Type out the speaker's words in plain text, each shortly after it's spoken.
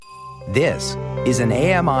This is an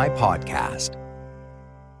AMI podcast.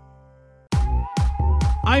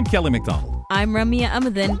 I'm Kelly McDonald. I'm Ramya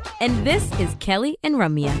Amadin, and this is Kelly and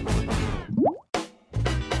Ramya.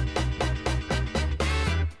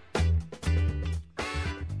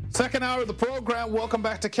 Second hour of the program. Welcome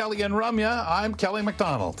back to Kelly and Ramya. I'm Kelly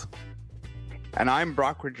McDonald. And I'm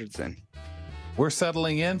Brock Richardson. We're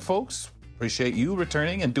settling in, folks. Appreciate you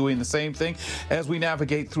returning and doing the same thing as we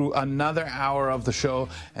navigate through another hour of the show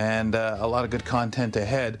and a lot of good content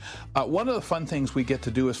ahead. One of the fun things we get to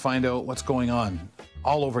do is find out what's going on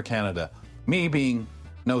all over Canada. Me being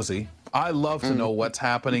nosy, I love to know what's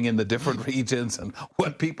happening in the different regions and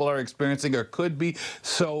what people are experiencing or could be.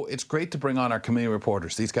 So it's great to bring on our community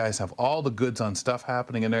reporters. These guys have all the goods on stuff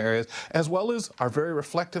happening in their areas, as well as are very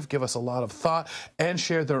reflective, give us a lot of thought, and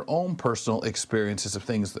share their own personal experiences of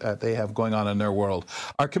things that they have going on in their world.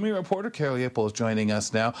 Our community reporter, Carol Yapel, is joining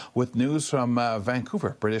us now with news from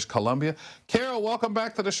Vancouver, British Columbia. Carol, welcome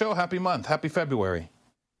back to the show. Happy month. Happy February.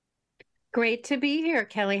 Great to be here,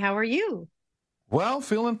 Kelly. How are you? Well,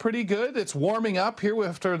 feeling pretty good. It's warming up here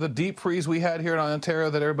after the deep freeze we had here in Ontario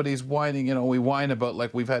that everybody's whining. You know, we whine about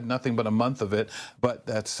like we've had nothing but a month of it, but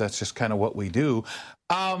that's just kind of what we do.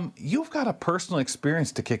 You've got a personal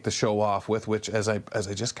experience to kick the show off with, which, as I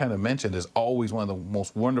just kind of mentioned, is always one of the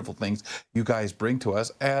most wonderful things you guys bring to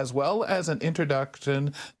us, as well as an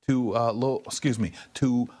introduction to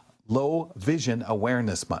Low Vision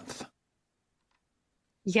Awareness Month.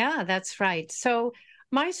 Yeah, that's right. So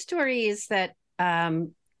my story is that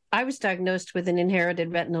I was diagnosed with an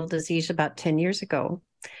inherited retinal disease about 10 years ago.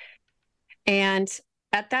 And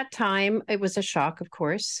at that time, it was a shock, of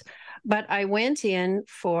course, but I went in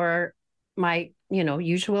for my,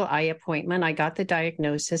 usual eye appointment. I got the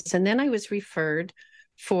diagnosis, and then I was referred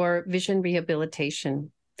for vision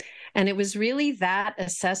rehabilitation. And it was really that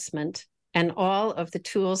assessment and all of the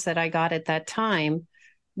tools that I got at that time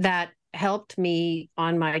that helped me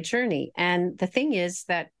on my journey. And the thing is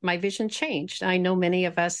that my vision changed. I know many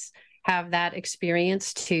of us have that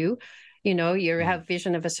experience too. You have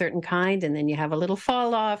vision of a certain kind, and then you have a little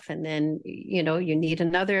fall off, and then, you need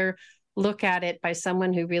another look at it by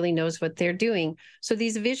someone who really knows what they're doing. So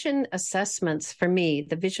these vision assessments, for me,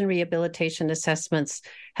 the vision rehabilitation assessments,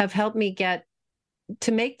 have helped me get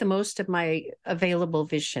to make the most of my available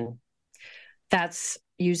vision. That's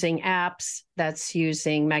using apps, that's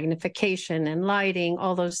using magnification and lighting,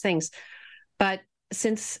 all those things. But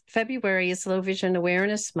since February is Low Vision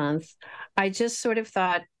Awareness Month, I just sort of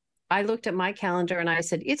thought, I looked at my calendar and I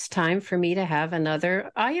said, it's time for me to have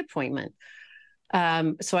another eye appointment.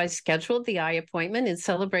 So I scheduled the eye appointment in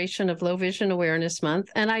celebration of Low Vision Awareness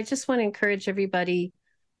Month. And I just want to encourage everybody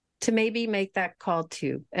to maybe make that call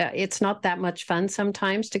too. It's not that much fun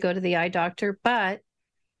sometimes to go to the eye doctor, but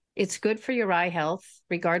it's good for your eye health,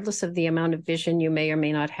 regardless of the amount of vision you may or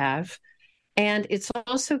may not have. And it's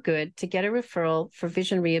also good to get a referral for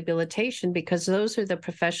vision rehabilitation, because those are the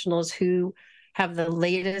professionals who have the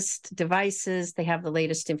latest devices, they have the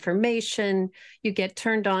latest information. You get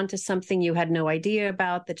turned on to something you had no idea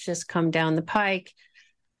about that's just come down the pike.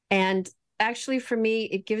 And actually, for me,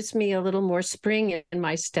 it gives me a little more spring in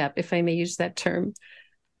my step, if I may use that term,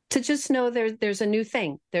 to just know there's a new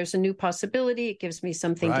thing, there's a new possibility. It gives me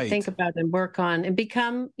something to think about and work on and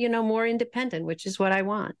become, more independent, which is what I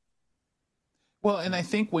want. Well, and I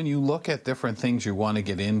think when you look at different things you want to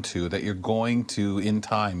get into that you're going to, in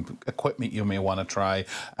time, equipment you may want to try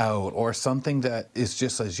out, or something that is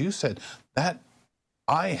just, as you said, that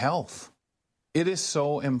eye health. It is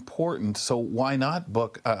so important. So why not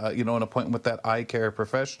book, an appointment with that eye care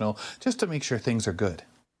professional just to make sure things are good?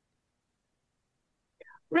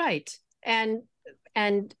 Right. And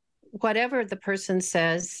whatever the person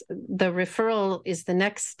says, the referral is the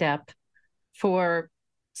next step for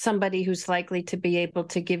somebody who's likely to be able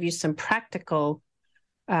to give you some practical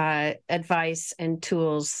advice and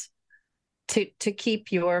tools to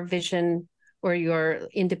keep your vision or your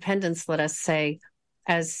independence, let us say,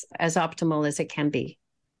 as optimal as it can be.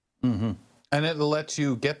 Mm-hmm. And it'll let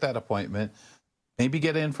you get that appointment, maybe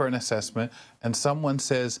get in for an assessment, and someone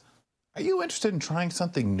says, are you interested in trying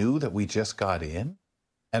something new that we just got in?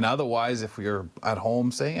 And otherwise, if you're at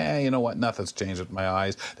home saying, you know what, nothing's changed with my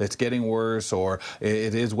eyes, it's getting worse, or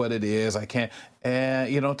it is what it is, I can't,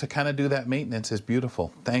 to kind of do that maintenance is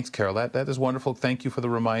beautiful. Thanks, Carol. That is wonderful. Thank you for the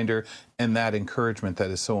reminder and that encouragement that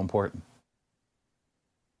is so important.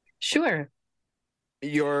 Sure.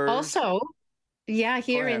 Also,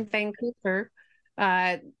 here in Vancouver,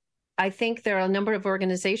 I think there are a number of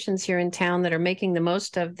organizations here in town that are making the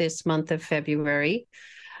most of this month of February.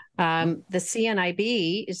 The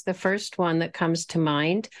CNIB is the first one that comes to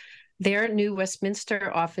mind. their new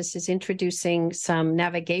Westminster office is introducing some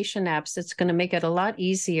navigation apps that's going to make it a lot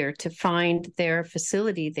easier to find their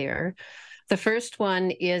facility there. The first one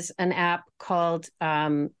is an app called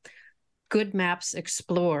Good Maps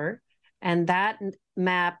Explore, and that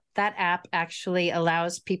app actually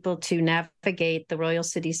allows people to navigate the Royal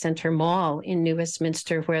City Centre Mall in New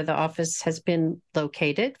Westminster, where the office has been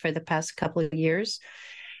located for the past couple of years.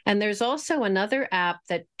 And there's also another app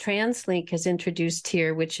that TransLink has introduced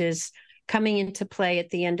here, which is coming into play at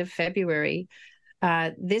the end of February.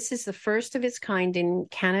 This is the first of its kind in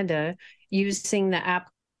Canada, using the app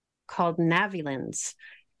called Navilens.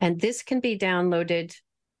 And this can be downloaded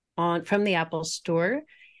from the Apple Store,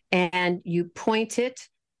 and you point it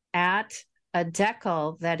at a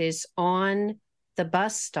decal that is on the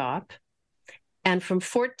bus stop. And from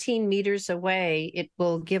 14 meters away, it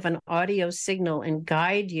will give an audio signal and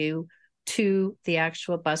guide you to the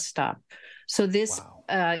actual bus stop. So this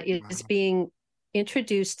is being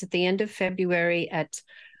introduced at the end of February at,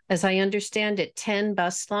 as I understand it, 10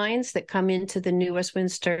 bus lines that come into the New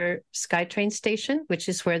Westminster SkyTrain station, which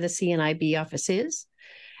is where the CNIB office is.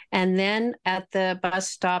 And then at the bus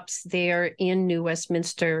stops there in New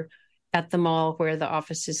Westminster at the mall where the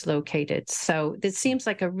office is located. So this seems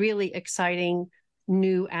like a really exciting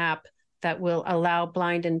new app that will allow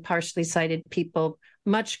blind and partially sighted people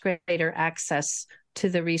much greater access to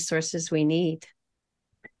the resources we need.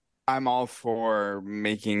 I'm all for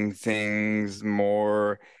making things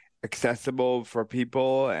more accessible for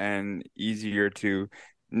people and easier to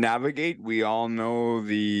navigate. We all know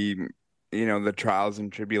the trials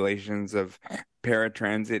and tribulations of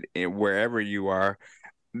paratransit wherever you are.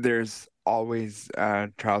 There's always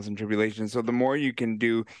trials and tribulations. So the more you can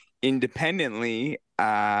do independently,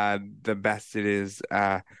 the best it is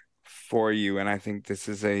for you. And I think this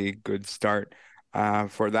is a good start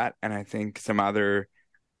for that. And I think some other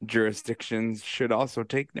jurisdictions should also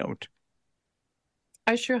take note.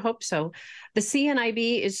 I sure hope so. The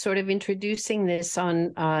CNIB is sort of introducing this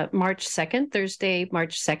on March 2nd, Thursday,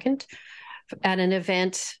 March 2nd, at an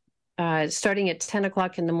event starting at 10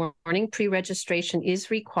 o'clock in the morning. Pre-registration is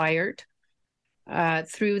required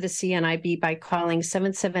through the CNIB by calling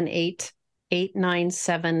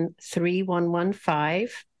 778-897-3115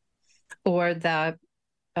 or the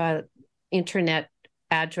internet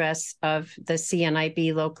address of the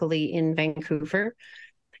CNIB locally in Vancouver.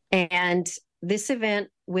 And this event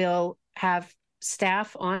will have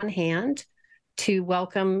staff on hand to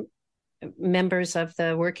welcome members of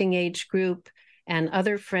the working age group and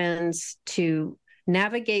other friends to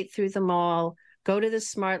navigate through the mall, go to the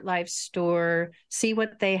Smart Life store, see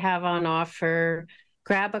what they have on offer,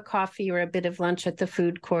 grab a coffee or a bit of lunch at the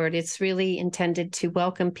food court. It's really intended to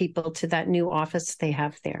welcome people to that new office they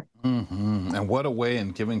have there. Mm-hmm. And what a way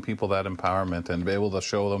in giving people that empowerment and be able to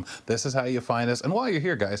show them this is how you find us. And while you're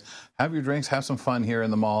here, guys, have your drinks, have some fun here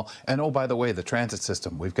in the mall. And oh, by the way, the transit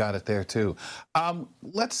system, we've got it there too.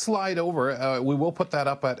 Let's slide over. We will put that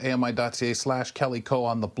up at ami.ca/Kelly Co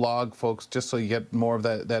on the blog, folks, just so you get more of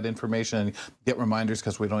that information and get reminders,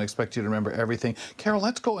 because we don't expect you to remember everything. Carol,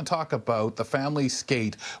 let's go and talk about the family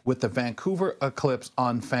skate with the Vancouver Eclipse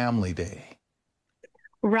on Family Day.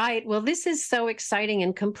 Right. Well, this is so exciting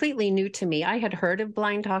and completely new to me. I had heard of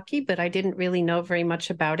blind hockey, but I didn't really know very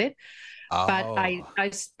much about it. Oh. But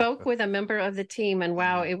I spoke with a member of the team, and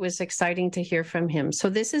wow, it was exciting to hear from him. So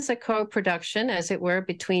this is a co-production, as it were,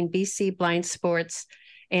 between BC Blind Sports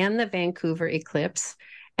and the Vancouver Eclipse.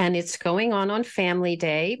 And it's going on Family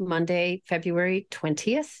Day, Monday, February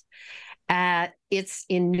 20th. It's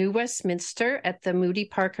in New Westminster at the Moody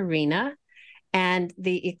Park Arena. And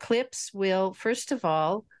the Eclipse will, first of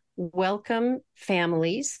all, welcome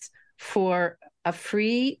families for a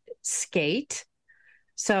free skate.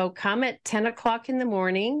 So come at 10 o'clock in the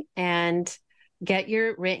morning and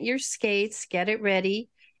rent your skates, get it ready.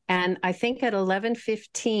 And I think at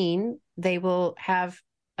 11:15, they will have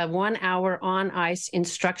a 1 hour on ice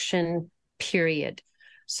instruction period.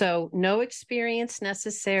 So no experience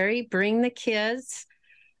necessary. Bring the kids.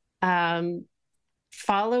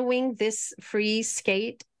 Following this free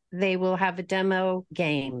skate, they will have a demo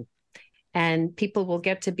game, and people will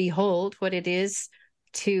get to behold what it is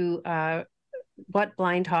to what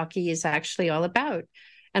blind hockey is actually all about.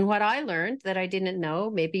 And what I learned that I didn't know,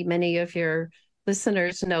 maybe many of your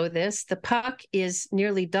listeners know this, the puck is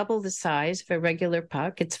nearly double the size of a regular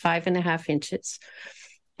puck. It's 5.5 inches.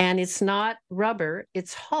 And it's not rubber,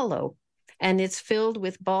 it's hollow. And it's filled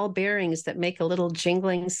with ball bearings that make a little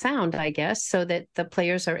jingling sound, I guess, so that the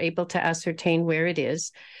players are able to ascertain where it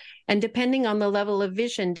is. And depending on the level of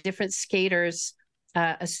vision, different skaters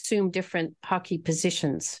assume different hockey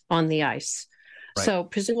positions on the ice. Right. So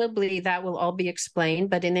presumably that will all be explained,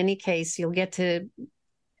 but in any case, you'll get to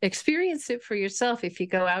experience it for yourself if you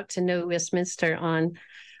go out to New Westminster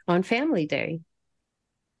on Family Day.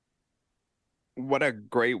 What a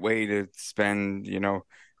great way to spend,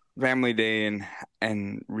 Family Day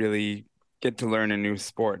and really get to learn a new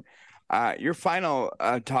sport. Your final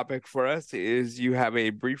topic for us is you have a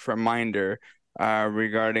brief reminder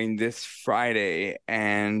regarding this Friday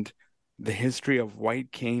and the history of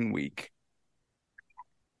White Cane Week.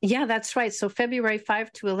 Yeah, that's right. So February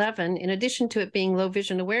 5 to 11, in addition to it being Low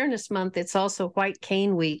Vision Awareness Month, it's also White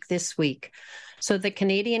Cane Week this week. So the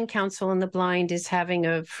Canadian Council on the Blind is having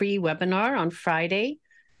a free webinar on Friday,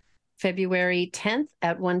 February 10th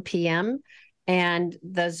at 1 p.m. And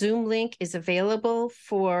the Zoom link is available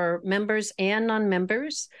for members and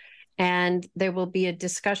non-members. And there will be a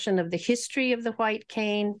discussion of the history of the white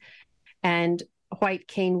cane and White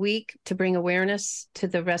Cane Week to bring awareness to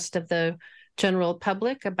the rest of the general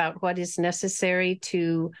public about what is necessary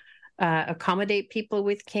to accommodate people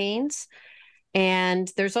with canes.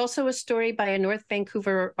 And there's also a story by a North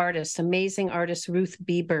Vancouver artist, amazing artist Ruth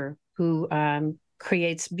Bieber, who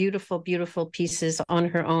creates beautiful, beautiful pieces on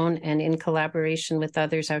her own and in collaboration with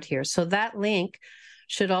others out here. So that link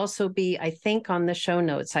should also be, I think, on the show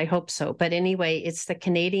notes. I hope so. But anyway, it's the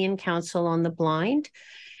Canadian Council on the Blind.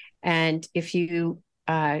 And if you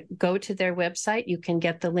go to their website, you can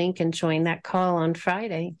get the link and join that call on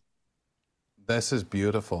Friday. This is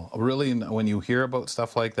beautiful. Really, when you hear about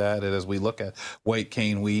stuff like that, and as we look at White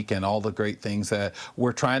Cane Week and all the great things that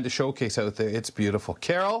we're trying to showcase out there, it's beautiful.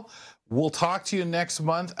 Carol, we'll talk to you next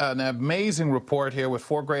month. An amazing report here with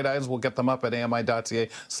 4 great items. We'll get them up at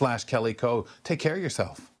ami.ca/Kelly Co. Take care of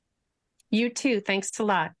yourself. You too. Thanks a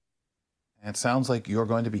lot. It sounds like you're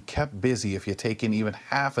going to be kept busy if you take in even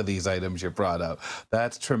half of these items you brought out.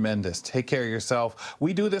 That's tremendous. Take care of yourself.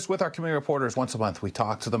 We do this with our community reporters once a month. We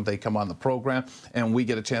talk to them. They come on the program, and we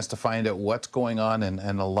get a chance to find out what's going on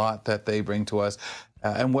and a lot that they bring to us.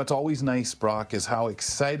 And what's always nice, Brock, is how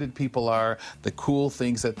excited people are, the cool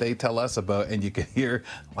things that they tell us about, and you can hear,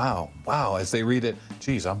 wow, as they read it,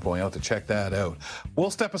 geez, I'm going out to check that out. We'll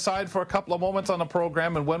step aside for a couple of moments on the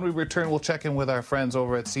program, and when we return, we'll check in with our friends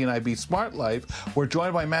over at CNIB Smart Life. We're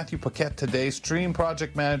joined by Matthew Paquette today, Stream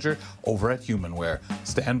Project Manager over at Humanware.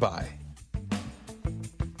 Stand by.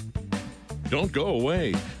 Don't go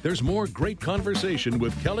away. There's more great conversation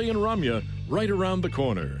with Kelly and Ramya right around the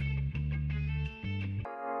corner.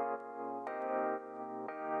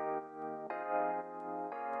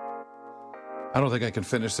 I don't think I can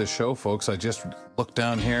finish this show, folks. I just looked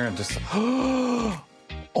down here and just,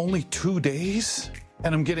 only 2 days?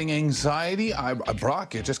 And I'm getting anxiety?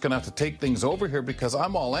 Brock, you're just going to have to take things over here because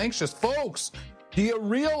I'm all anxious. Folks, do you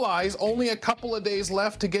realize only a couple of days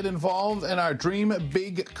left to get involved in our Dream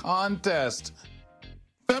Big contest?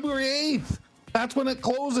 February 8th. That's when it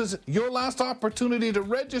closes. Your last opportunity to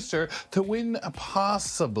register to win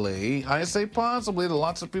possibly, I say possibly, to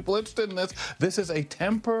lots of people interested in this. This is a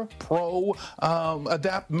Tempur Pro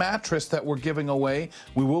Adapt mattress that we're giving away.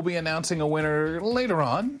 We will be announcing a winner later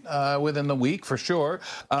on within the week for sure.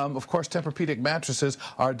 Of course, Tempur-Pedic mattresses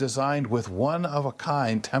are designed with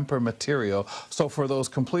one-of-a-kind Tempur material. So for those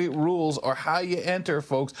complete rules or how you enter,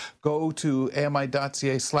 folks, go to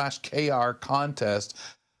ami.ca/KR contest.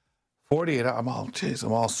 48 hours.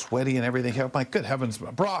 I'm all sweaty and everything here. My good heavens,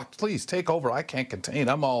 Brock, please take over. I can't contain.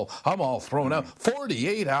 I'm all thrown out.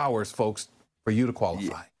 48 hours, folks, for you to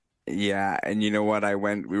qualify. Yeah, and you know what?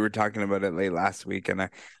 We were talking about it late last week, and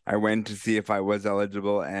I went to see if I was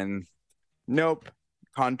eligible, and nope,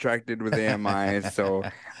 contracted with AMI, so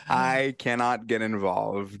I cannot get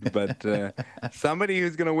involved. But somebody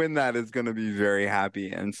who's going to win that is going to be very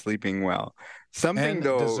happy and sleeping well.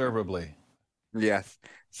 Deservedly. Yes.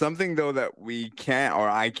 Something, though, that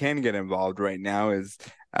I can get involved right now is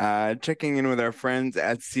checking in with our friends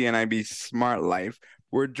at CNIB Smart Life.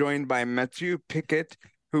 We're joined by Matthew Paquette,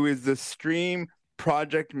 who is the Stream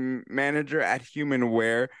Project Manager at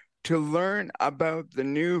Humanware, to learn about the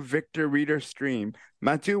new Victor Reader Stream.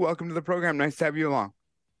 Matthew, welcome to the program. Nice to have you along.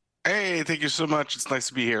 Hey, thank you so much. It's nice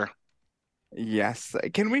to be here. Yes.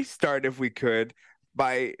 Can we start, if we could,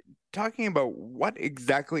 by talking about what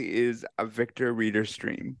exactly is a Victor Reader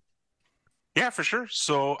Stream? Yeah, for sure.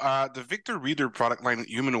 So the Victor Reader product line at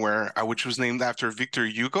Humanware, which was named after Victor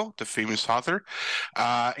Hugo, the famous author,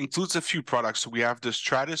 includes a few products. So we have the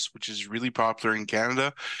Stratus, which is really popular in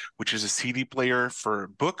Canada, which is a CD player for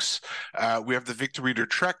books. We have the Victor Reader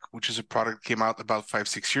Trek, which is a product that came out about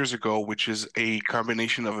 5-6 years ago, which is a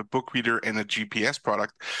combination of a book reader and a GPS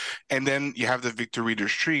product. And then you have the Victor Reader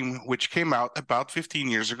Stream, which came out about 15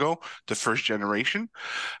 years ago, the first generation.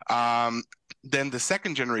 Then the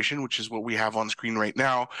second generation, which is what we have on screen right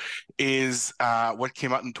now, is what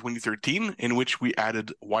came out in 2013, in which we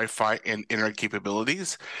added Wi-Fi and internet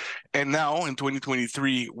capabilities. And now in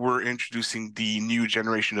 2023, we're introducing the new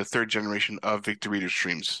generation, the third generation of Victor Reader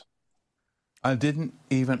streams. I didn't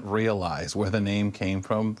even realize where the name came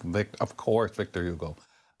from. Of course, Victor Hugo.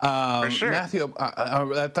 For sure. Matthew,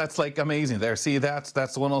 that's like amazing there. See, that's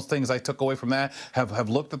one of those things I took away from that. Have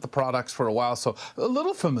looked at the products for a while, so a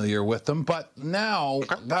little familiar with them. But now,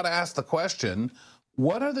 got to ask the question,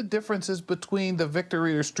 what are the differences between the Victor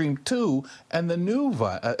Reader Stream 2 and the new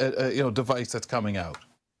device that's coming out?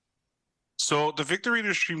 So the Victor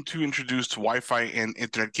Reader Stream 2 introduced Wi-Fi and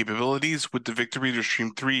internet capabilities. With the Victor Reader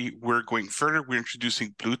Stream 3, we're going further. We're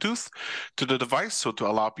introducing Bluetooth to the device, so to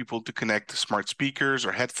allow people to connect smart speakers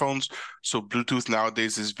or headphones. So Bluetooth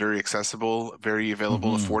nowadays is very accessible, very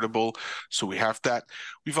available, affordable. So we have that.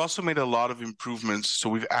 We've also made a lot of improvements. So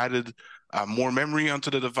we've added more memory onto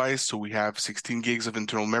the device. So we have 16 gigs of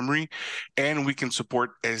internal memory, and we can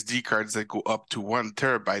support SD cards that go up to 1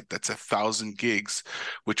 terabyte. That's 1,000 gigs,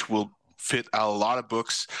 which will fit a lot of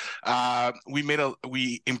books.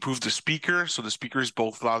 We improved the speaker, so the speaker is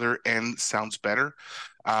both louder and sounds better.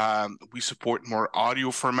 We support more audio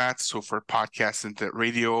formats, so for podcasts and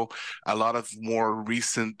radio, a lot of more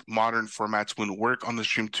recent modern formats wouldn't work on the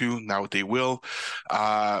Stream 2. Now they will.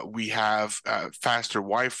 We have faster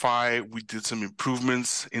Wi-Fi. We did some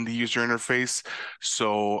improvements in the user interface,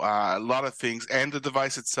 so a lot of things. And the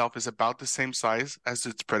device itself is about the same size as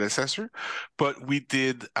its predecessor, but we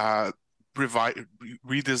did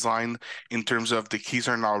redesign in terms of the keys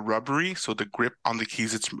are now rubbery, so the grip on the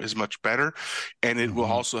keys is much better, and it will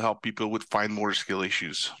also help people with fine motor skill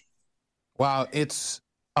issues. Wow, it's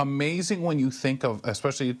amazing when you think of,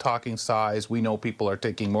 especially talking size. We know people are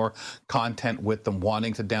taking more content with them,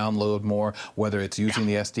 wanting to download more, whether it's using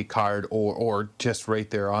the SD card or just right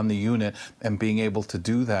there on the unit and being able to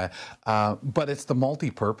do that. But it's the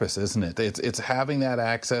multi-purpose, isn't it? It's having that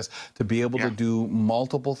access to be able to do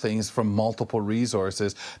multiple things from multiple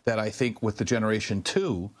resources that I think with the Generation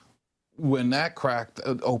 2, when that cracked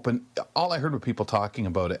open, all I heard were people talking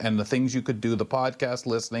about it and the things you could do, the podcast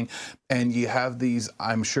listening, and you have these,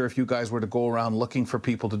 I'm sure if you guys were to go around looking for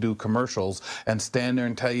people to do commercials and stand there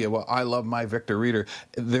and tell you, well, I love my Victor Reader,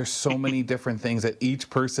 there's so many different things that each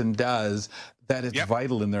person does that it's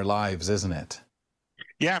vital in their lives, isn't it?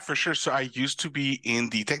 Yeah, for sure. So I used to be in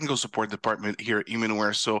the technical support department here at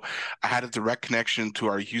Humanware, so I had a direct connection to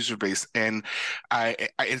our user base, and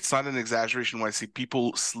it's not an exaggeration when I say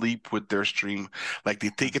people sleep with their stream. Like, they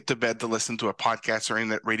take it to bed to listen to a podcast or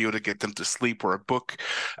internet radio to get them to sleep, or a book.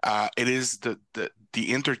 It is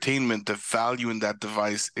the entertainment, the value in that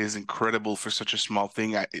device is incredible for such a small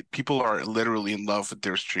thing. People are literally in love with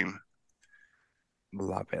their stream.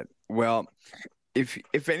 Love it. Well,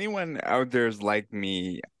 if anyone out there is like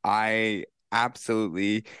me, I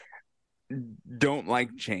absolutely don't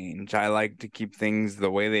like change. I like to keep things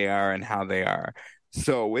the way they are and how they are.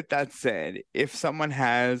 So with that said, if someone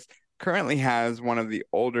currently has one of the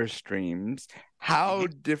older streams, how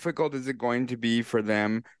difficult is it going to be for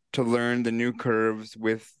them to learn the new curves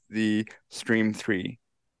with the Stream 3?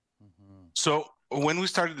 So when we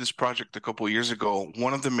started this project a couple of years ago,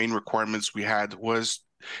 one of the main requirements we had was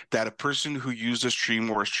that a person who used a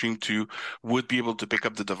Stream or a Stream 2 would be able to pick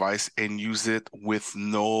up the device and use it with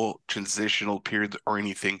no transitional period or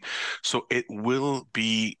anything. So it will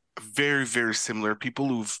be very, very similar.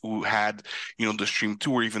 People who had, the Stream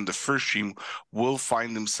 2 or even the first Stream will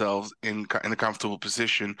find themselves in a comfortable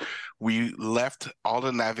position. We left all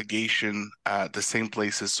the navigation the same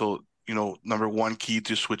places. So number one, key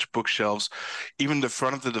to switch bookshelves. Even the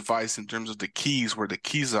front of the device, in terms of the keys, where the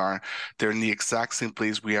keys are, they're in the exact same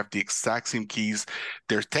place. We have the exact same keys.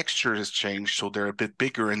 Their texture has changed, so they're a bit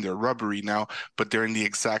bigger and they're rubbery now, but they're in the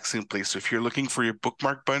exact same place. So if you're looking for your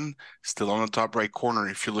bookmark button, still on the top right corner.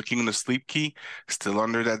 If you're looking in the sleep key, still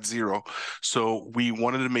under that 0. So we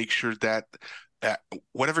wanted to make sure that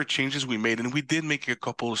whatever changes we made, and we did make a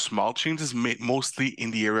couple of small changes, mostly in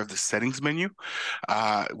the area of the settings menu,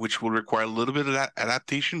 which will require a little bit of that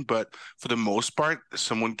adaptation. But for the most part,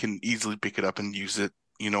 someone can easily pick it up and use it,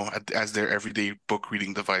 as their everyday book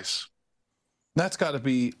reading device. That's got to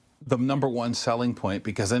be the number one selling point,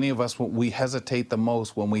 because any of us, we hesitate the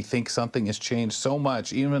most when we think something has changed so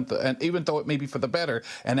much, even though it may be for the better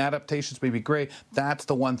and adaptations may be great. That's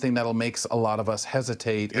the one thing that'll make a lot of us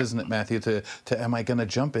hesitate, isn't it, Matthew? To am I going to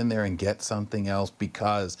jump in there and get something else?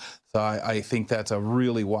 Because I think that's a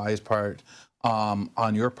really wise part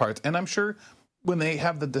on your part, and I'm sure when they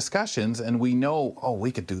have the discussions and we know, oh,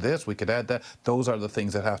 we could do this, we could add that, those are the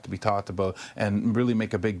things that have to be talked about and really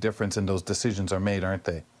make a big difference, and those decisions are made, aren't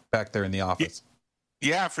they, back there in the office?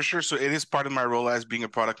 Yeah, for sure. So it is part of my role as being a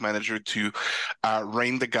product manager to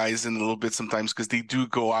rein the guys in a little bit sometimes, because they do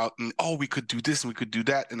go out and, oh, we could do this and we could do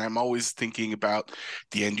that. And I'm always thinking about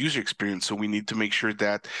the end user experience. So we need to make sure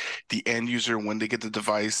that the end user, when they get the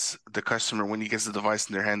device, the customer, when he gets the device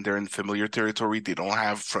in their hand, they're in familiar territory. They don't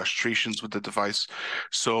have frustrations with the device.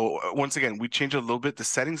 So once again, we changed a little bit the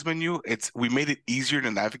settings menu. We made it easier to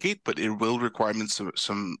navigate, but it will require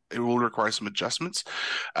some adjustments.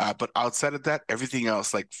 But outside of that, everything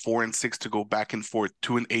else, like 4 and 6 to go back and forth,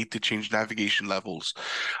 2 and 8 to change navigation levels,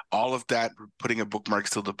 all of that, putting a bookmark,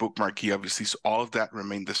 still the bookmark key, obviously, so all of that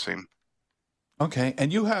remained the same. Okay,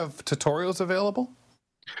 and you have tutorials available?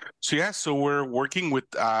 So yeah, so we're working with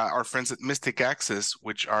our friends at Mystic Access,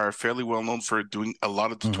 which are fairly well known for doing a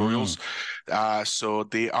lot of tutorials. So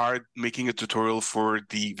they are making a tutorial for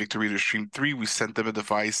the Victor Reader Stream 3. We sent them a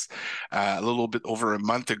device a little bit over a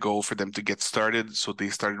month ago for them to get started. So they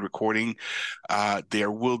started recording.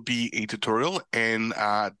 There will be a tutorial, and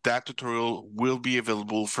that tutorial will be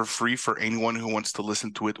available for free for anyone who wants to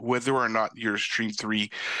listen to it, whether or not you're a Stream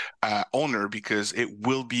 3 owner, because it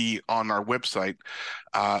will be on our website.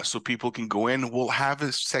 So people can go in. We'll have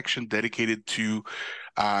a section dedicated to,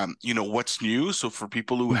 what's new. So for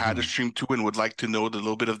people who had a Stream 2 and would like to know the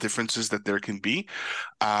little bit of differences that there can be.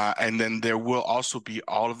 And then there will also be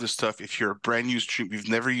all of the stuff. If you're a brand new Stream, you've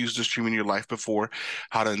never used a Stream in your life before,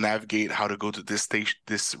 how to navigate, how to go to this station,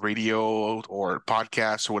 this radio or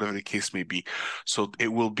podcast or whatever the case may be. So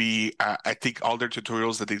it will be, I think all their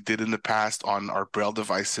tutorials that they did in the past on our Braille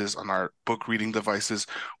devices, on our book reading devices,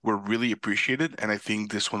 were really appreciated. And I think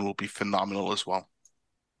this one will be phenomenal as well.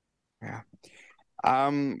 Yeah.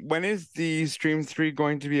 When is the Stream 3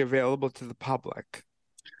 going to be available to the public?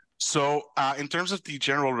 So in terms of the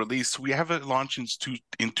general release, we have it launched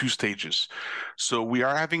in two stages. So we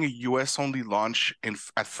are having a US only launch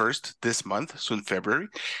at first this month, so in February,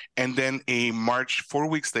 and then 4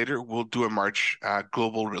 weeks later, we'll do a March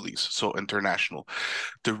global release, so international.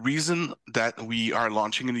 The reason that we are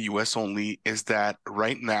launching in the US only is that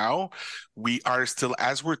right now, we are still,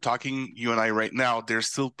 as we're talking, you and I right now, there's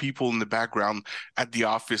still people in the background at the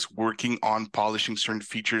office working on polishing certain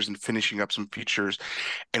features and finishing up some features.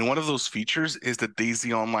 And one of those features is the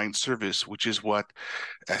Daisy Online service, which is what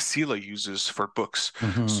CELA uses for books.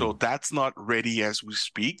 So that's not ready as we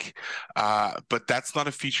speak, but that's not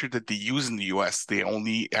a feature that they use in the US. They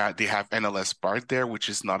only they have NLS BARD there, which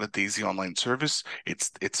is not a Daisy Online service.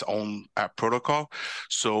 It's its own protocol.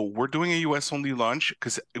 So we're doing a US only launch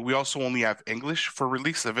because we also only have English for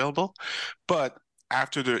release available, but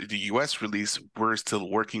after the US release, we're still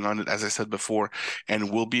working on it, as I said before, and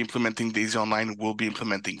we'll be implementing Daisy Online. We'll be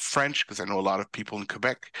implementing French, because I know a lot of people in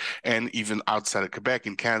Quebec and even outside of Quebec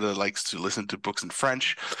in Canada likes to listen to books in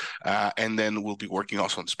French. And then we'll be working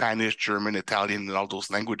also on Spanish, German, Italian, and all those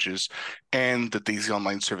languages, and the Daisy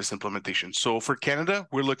Online service implementation. So for Canada,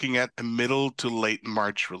 we're looking at a middle to late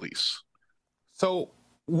March release. So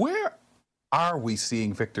where are we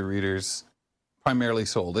seeing Victor Readers primarily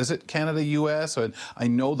sold? Is it Canada, US? Or I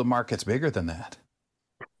know the market's bigger than that.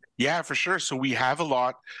 Yeah, for sure. So we have a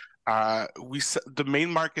lot. The main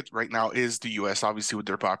market right now is the US, obviously, with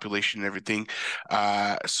their population and everything.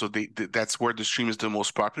 So that's where the Stream is the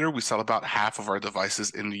most popular. We sell about half of our devices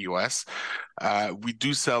in the US. We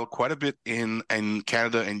do sell quite a bit in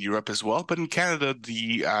Canada and Europe as well. But in Canada,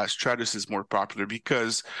 the Stratus is more popular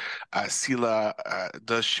because CELA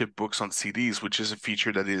does ship books on CDs, which is a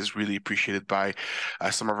feature that is really appreciated by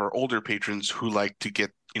some of our older patrons who like to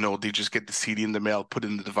get, they just get the CD in the mail, put it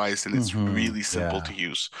in the device, and it's really simple to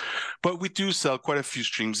use. But we do sell quite a few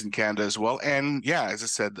Streams in Canada as well. And yeah, as I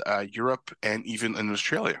said, Europe and even in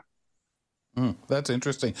Australia. That's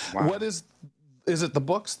interesting. Wow. What is it the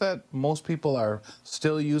books that most people are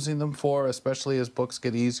still using them for, especially as books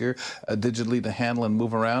get easier digitally to handle and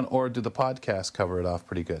move around, or do the podcasts cover it off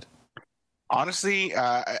pretty good? Honestly,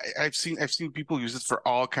 I've seen people use it for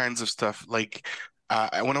all kinds of stuff. Like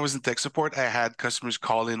when I was in tech support, I had customers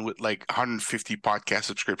call in with like 150 podcast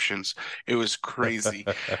subscriptions. It was crazy.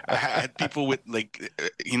 I had people with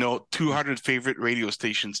 200 favorite radio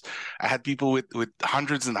stations. I had people with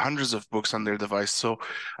hundreds and hundreds of books on their device. So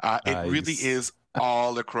it really is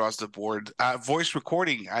all across the board. Voice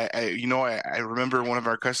recording. I remember one of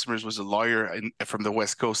our customers was a lawyer from the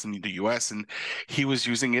West Coast in the US, and he was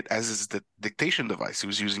using it as his dictation device. He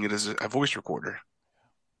was using it as a voice recorder.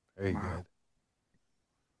 Very good.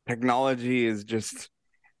 Technology is just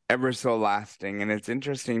ever so lasting. And it's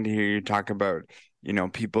interesting to hear you talk about,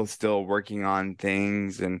 people still working on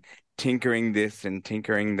things and tinkering this and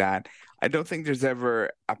tinkering that. I don't think there's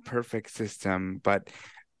ever a perfect system, but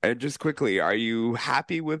just quickly, are you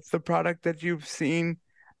happy with the product that you've seen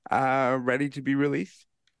ready to be released?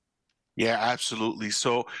 Yeah, absolutely.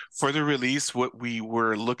 So for the release, what we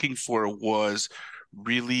were looking for was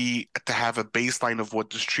really to have a baseline of what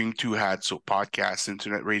the Stream 2 had, so podcasts,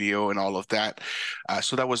 internet radio, and all of that.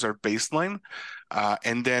 So that was our baseline.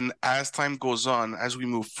 And then as time goes on, as we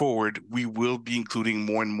move forward, we will be including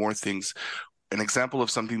more and more things. An example of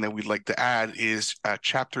something that we'd like to add is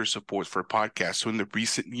chapter support for podcasts. So in the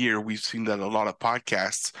recent year, we've seen that a lot of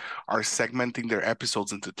podcasts are segmenting their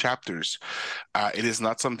episodes into chapters. It is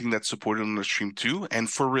not something that's supported on the Stream 2, and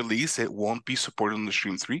for release, it won't be supported on the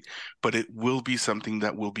Stream 3, but it will be something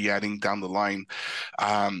that we'll be adding down the line.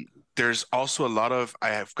 There's also I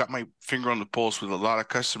have got my finger on the pulse with a lot of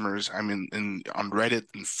customers. I'm in on Reddit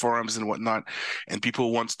and forums and whatnot, and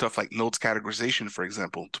people want stuff like notes categorization, for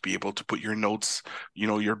example, to be able to put your notes,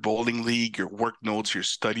 your bowling league, your work notes, your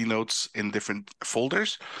study notes in different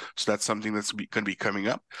folders. So that's something that's going to be coming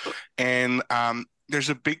up. And there's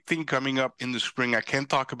a big thing coming up in the spring. I can't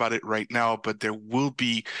talk about it right now, but there will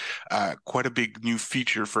be quite a big new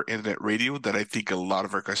feature for internet radio that I think a lot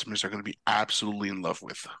of our customers are going to be absolutely in love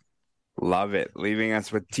with. Love it. Leaving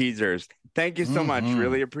us with teasers. Thank you so much.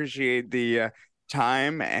 Really appreciate the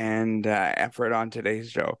time and effort on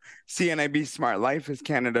today's show. CNIB Smart Life is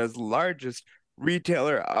Canada's largest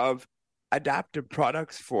retailer of adaptive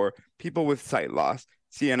products for people with sight loss.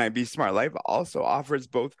 CNIB Smart Life also offers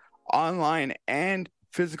both online and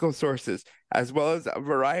physical sources, as well as a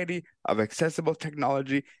variety of accessible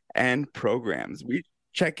technology and programs. We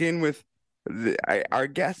check in with our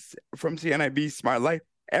guests from CNIB Smart Life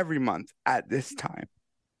every month at this time.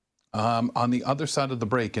 On the other side of the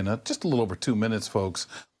break, in just a little over 2 minutes, folks,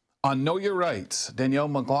 on Know Your Rights, Danielle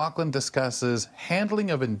McLaughlin discusses handling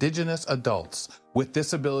of Indigenous adults with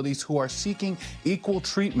disabilities who are seeking equal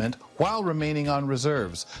treatment while remaining on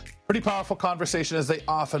reserves. Pretty powerful conversation, as they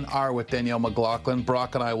often are, with Danielle McLaughlin.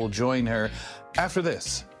 Brock and I will join her after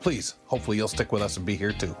this. Please, hopefully you'll stick with us and be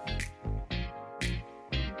here too.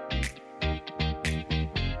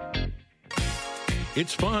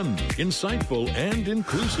 It's fun, insightful, and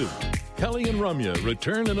inclusive. Kelly and Ramya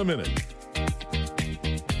return in a minute.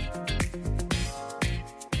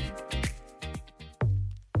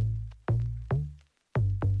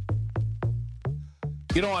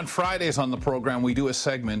 On Fridays on the program, we do a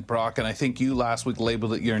segment, Brock, and I think you last week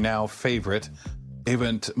labeled it your now favorite,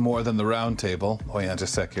 even more than the round table. Oh, yeah,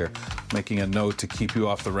 just a sec here. Making a note to keep you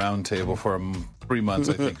off the round table for 3 months,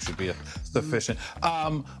 I think, should be sufficient.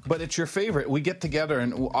 But it's your favorite. We get together,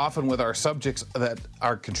 and often with our subjects that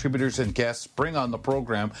our contributors and guests bring on the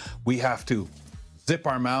program, we have to zip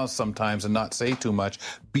our mouths sometimes and not say too much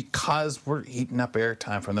because we're eating up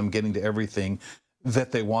airtime from them getting to everything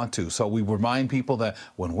that they want to. So we remind people that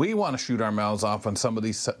when we want to shoot our mouths off on some of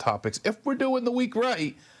these topics, if we're doing the week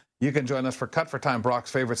right, you can join us for Cut for Time,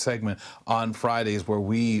 Brock's favorite segment on Fridays, where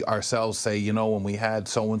we ourselves say, when we had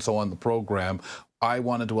so-and-so on the program, I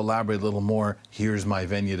wanted to elaborate a little more. Here's my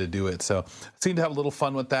venue to do it. So I seem to have a little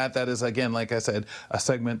fun with that. That is, again, like I said, a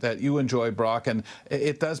segment that you enjoy, Brock, and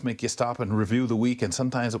it does make you stop and review the week. And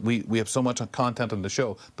sometimes we have so much content on the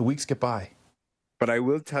show, the weeks get by. But I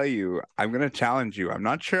will tell you, I'm going to challenge you. I'm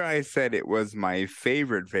not sure I said it was my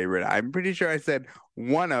favorite. I'm pretty sure I said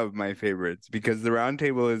one of my favorites, because the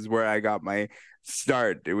roundtable is where I got my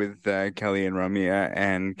start with Kelly and Ramya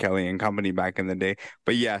and Kelly and Company back in the day.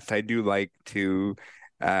 But yes, I do like to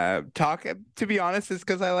talk. To be honest, it's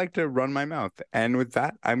because I like to run my mouth. And with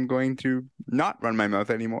that, I'm going to not run my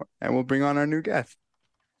mouth anymore. And we'll bring on our new guest.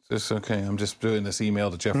 It's okay. I'm just doing this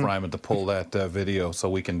email to Jeff Ryman to pull that video so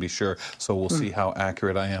we can be sure. So we'll see how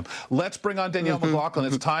accurate I am. Let's bring on Danielle McLaughlin.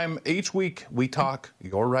 It's time. Each week we talk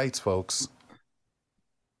your rights, folks.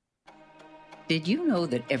 Did you know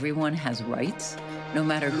that everyone has rights? No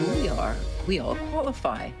matter who we are, we all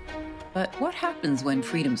qualify. But what happens when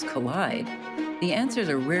freedoms collide? The answers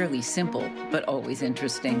are rarely simple, but always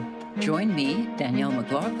interesting. Join me, Danielle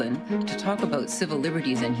McLaughlin, to talk about civil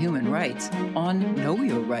liberties and human rights on Know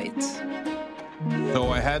Your Rights. So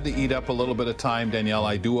I had to eat up a little bit of time, Danielle.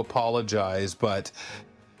 I do apologize, but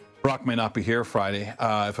Brock may not be here Friday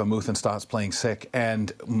if Amuthan stops playing sick,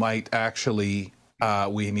 and might actually...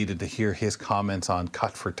 we needed to hear his comments on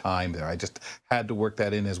Cut for Time there. I just had to work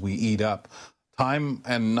that in as we eat up time,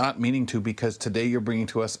 and not meaning to, because today you're bringing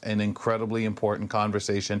to us an incredibly important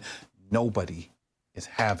conversation nobody is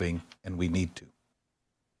having, and we need to.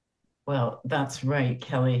 Well, that's right,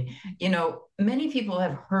 Kelly. You know, many people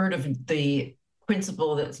have heard of the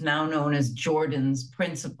principle that's now known as Jordan's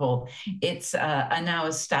principle. It's a now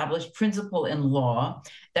established principle in law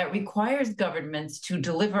that requires governments to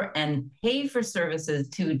deliver and pay for services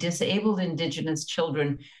to disabled Indigenous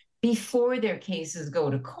children before their cases go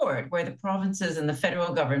to court, where the provinces and the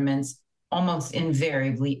federal governments almost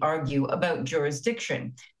invariably argue about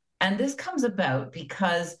jurisdiction. And this comes about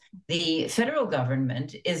because the federal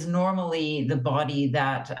government is normally the body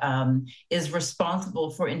that is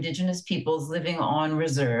responsible for Indigenous peoples living on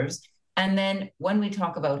reserves. And then when we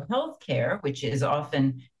talk about healthcare, which is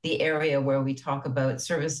often the area where we talk about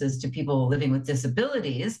services to people living with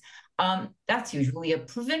disabilities, that's usually a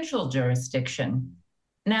provincial jurisdiction.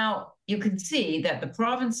 Now, you can see that the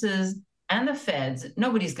provinces and the feds,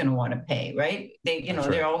 nobody's going to want to pay, right?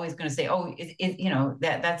 They're always going to say, "Oh,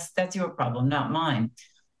 that's your problem, not mine."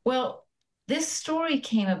 Well, this story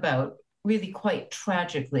came about really quite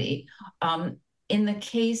tragically in the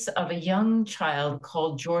case of a young child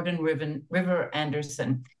called Jordan River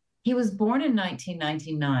Anderson. He was born in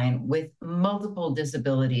 1999 with multiple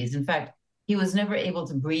disabilities. In fact, he was never able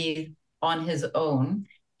to breathe on his own.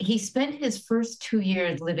 He spent his first 2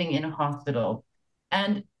 years living in a hospital,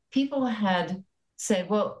 and people had said,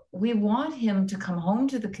 well, we want him to come home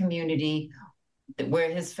to the community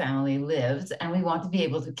where his family lives, and we want to be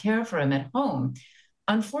able to care for him at home.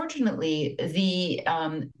 Unfortunately, the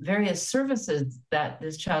various services that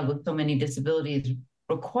this child with so many disabilities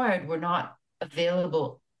required were not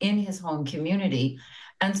available in his home community.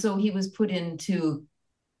 And so he was put into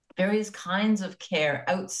various kinds of care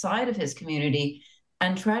outside of his community.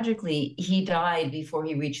 And tragically, he died before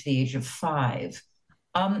he reached the age of 5.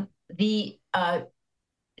 The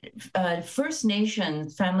First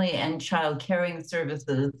Nations Family and Child Caring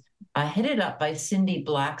Services, headed up by Cindy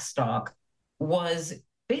Blackstock, was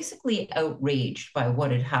basically outraged by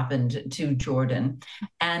what had happened to Jordan,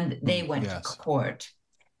 and they went to court.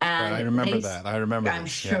 And I remember that. I'm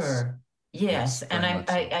sure. Yes. And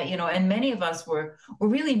and many of us were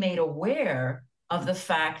really made aware of the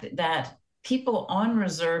fact that people on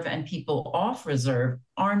reserve and people off reserve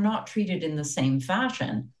are not treated in the same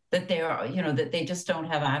fashion, that they are, that they just don't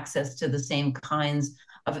have access to the same kinds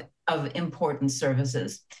of important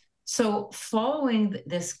services. So following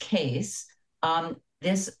this case,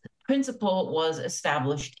 this principle was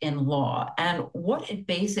established in law. And what it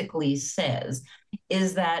basically says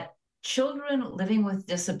is that children living with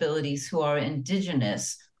disabilities who are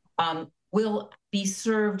Indigenous will be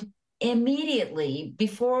served immediately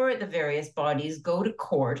before the various bodies go to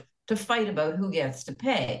court to fight about who gets to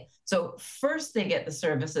pay. So first they get the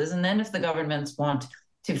services, and then if the governments want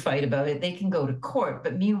to fight about it, they can go to court.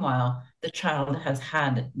 But meanwhile, the child has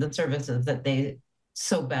had the services that they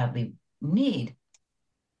so badly need.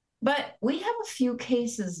 But we have a few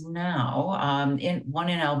cases now, one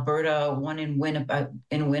in Alberta, one in Winnipeg,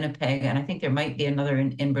 and I think there might be another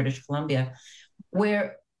in British Columbia,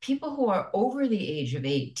 where people who are over the age of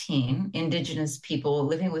 18, Indigenous people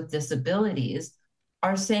living with disabilities,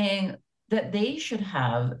 are saying that they should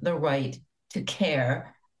have the right to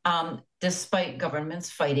care, despite governments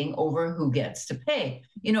fighting over who gets to pay.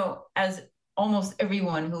 As almost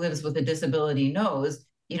everyone who lives with a disability knows,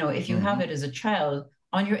 if you have it as a child,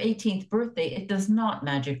 on your 18th birthday, it does not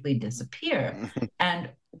magically disappear. And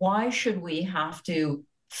why should we have to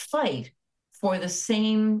fight for the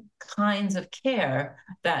same kinds of care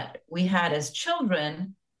that we had as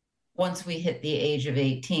children once we hit the age of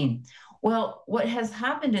 18? Well, what has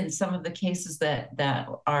happened in some of the cases that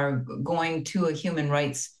are going to a human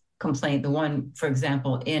rights complaint, the one, for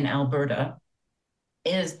example, in Alberta,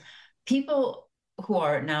 is people who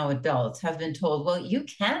are now adults have been told, well, you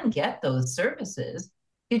can get those services,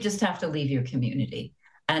 you just have to leave your community.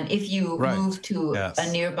 And if you move to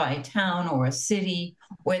a nearby town or a city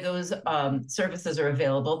where those services are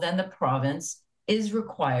available, then the province is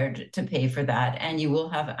required to pay for that, and you will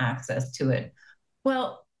have access to it.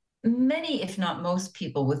 Well, many, if not most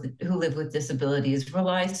people who live with disabilities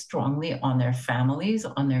rely strongly on their families,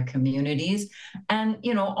 on their communities, and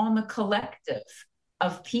on the collective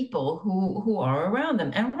of people who are around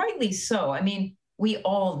them. And rightly so. I mean, we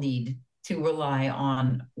all need to rely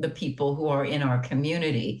on the people who are in our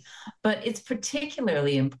community. But it's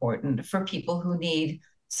particularly important for people who need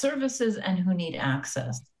services and who need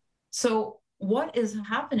access. So what is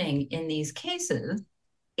happening in these cases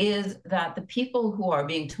is that the people who are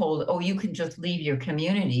being told, oh, you can just leave your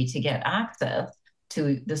community to get access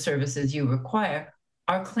to the services you require,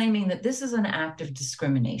 are claiming that this is an act of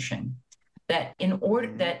discrimination. That in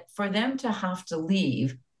order that for them to have to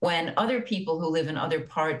leave when other people who live in other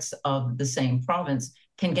parts of the same province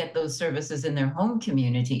can get those services in their home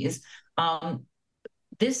communities.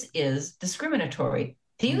 This is discriminatory.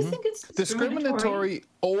 Do you think it's discriminatory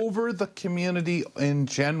over the community in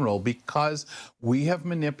general because we have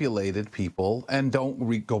manipulated people and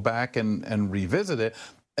don't go back and revisit it?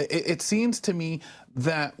 It seems to me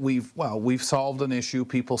that we've solved an issue.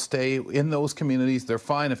 People stay in those communities. They're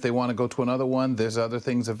fine. If they want to go to another one, there's other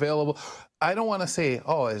things available. I don't want to say,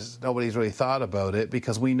 nobody's really thought about it,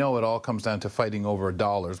 because we know it all comes down to fighting over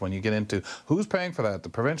dollars when you get into who's paying for that, the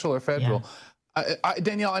provincial or federal. Yeah.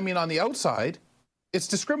 Danielle, I mean, on the outside, it's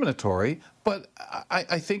discriminatory, but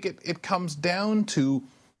I think it comes down to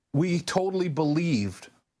we totally believed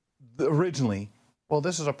originally, well,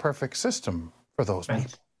 this is a perfect system for those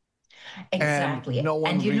people. Exactly. And no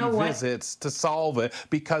one revisits to solve it,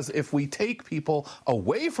 because if we take people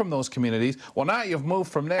away from those communities, well, now you've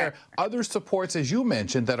moved from there. Other supports, as you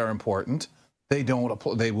mentioned, that are important, they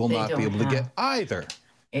will not be able to get either.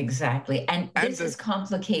 Exactly. And this is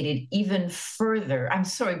complicated even further. I'm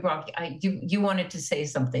sorry, Brock, you wanted to say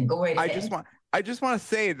something. Go right ahead. I just want to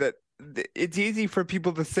say that it's easy for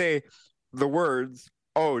people to say the words,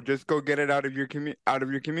 just go get it out of your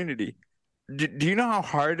community. Do you know how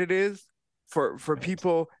hard it is for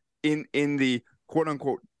people in the quote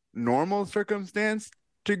unquote normal circumstance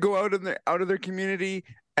to go out of their community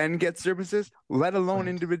and get services, let alone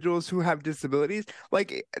individuals who have disabilities?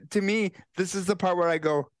 Like, to me, this is the part where I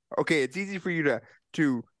go, okay, it's easy for you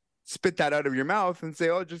to spit that out of your mouth and say,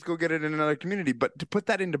 just go get it in another community. But to put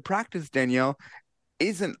that into practice, Danielle,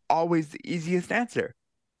 isn't always the easiest answer.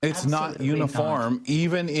 It's not uniform,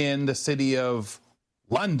 even in the city of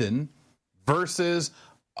London versus,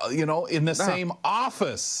 in the same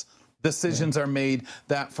office. Decisions are made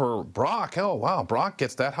that for Brock, Brock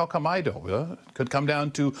gets that. How come I don't? Could come down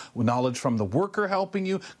to knowledge from the worker helping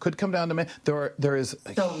you. Could come down to there is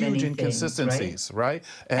huge inconsistencies, right?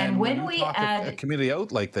 And when we add a community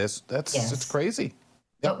out like this, it's crazy.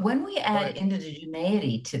 But when we add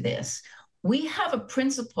indigeneity to this, we have a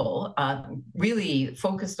principle really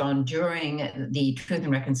focused on during the Truth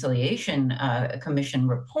and Reconciliation Commission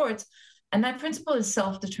reports, and that principle is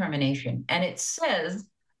self-determination. And it says,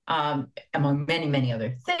 among many, many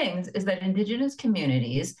other things, is that Indigenous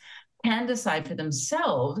communities can decide for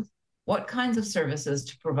themselves what kinds of services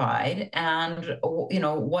to provide and,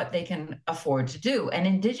 what they can afford to do. And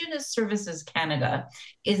Indigenous Services Canada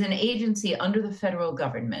is an agency under the federal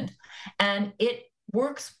government, and it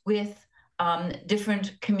works with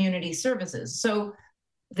different community services. So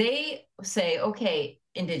they say, okay,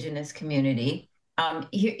 Indigenous community,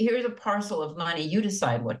 here's a parcel of money, you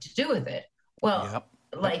decide what to do with it. Well,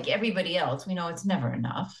 like everybody else, we know it's never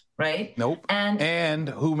enough, right? Nope. And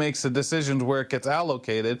who makes the decisions where it gets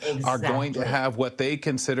allocated are going to have what they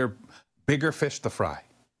consider bigger fish to fry.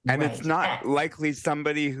 And it's not likely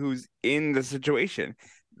somebody who's in the situation.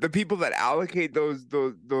 The people that allocate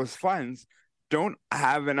those funds don't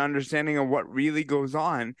have an understanding of what really goes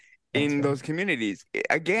on in those communities.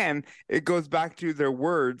 Again, it goes back to their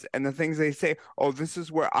words and the things they say. This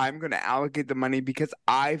is where I'm going to allocate the money because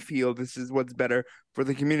I feel this is what's better for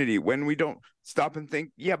the community. When we don't stop and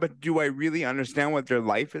think, but do I really understand what their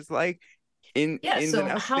life is like?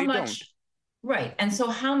 How much? Right. And so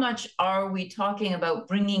how much are we talking about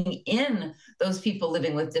bringing in those people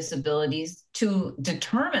living with disabilities to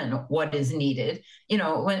determine what is needed?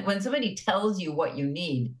 When somebody tells you what you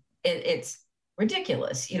need, it's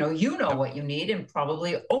ridiculous. You know what you need, and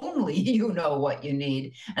probably only you know what you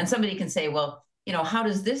need. And somebody can say, well, how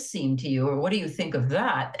does this seem to you? Or what do you think of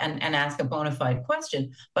that? And ask a bona fide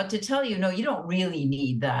question. But to tell you, no, you don't really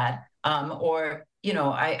need that.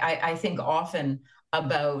 I think often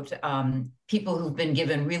about people who've been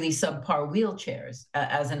given really subpar wheelchairs,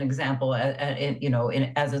 as an example,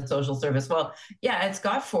 as a social service. Well, it's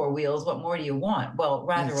got 4 wheels. What more do you want? Well,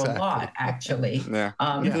 rather a lot, actually.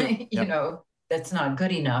 That's not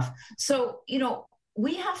good enough. So,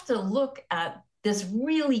 we have to look at this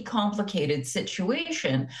really complicated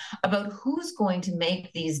situation about who's going to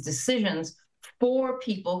make these decisions for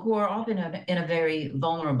people who are often in a very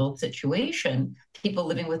vulnerable situation, people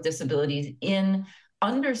living with disabilities in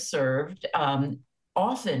underserved,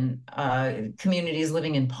 often communities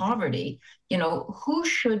living in poverty. Who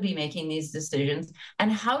should be making these decisions,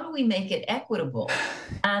 and how do we make it equitable?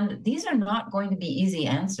 And these are not going to be easy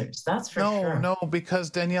answers, that's for sure. No, because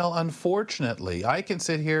Danielle, unfortunately, I can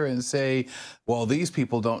sit here and say, well, these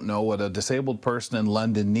people don't know what a disabled person in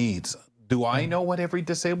London needs. Do I know what every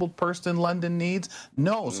disabled person in London needs?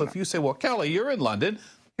 No. So if you say, well, Kelly, you're in London,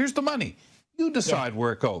 here's the money. You decide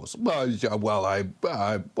where it goes.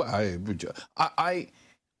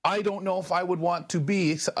 I don't know if I would want to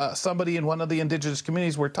be somebody in one of the Indigenous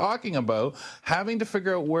communities we're talking about, having to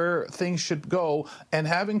figure out where things should go and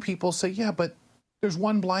having people say, yeah, but there's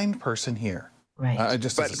one blind person here. Right.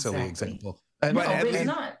 Just as a silly example. And, no, it's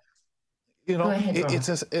not. You know, ahead,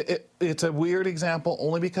 it's a weird example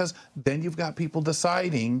only because then you've got people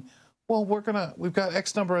deciding, well, we've got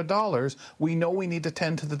X number of dollars. We know we need to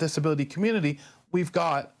tend to the disability community. We've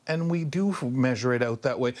got, and we do measure it out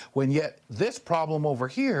that way, when yet this problem over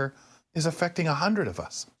here is affecting 100 of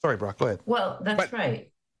us. Sorry, Brock, go ahead. Well, that's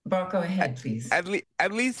right. Brock, go ahead, please.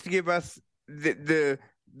 At least give us the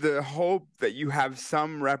hope that you have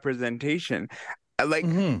some representation. Like,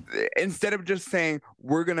 instead of just saying,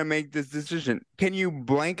 we're going to make this decision, can you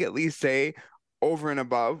blanketly say, over and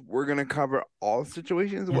above, we're going to cover all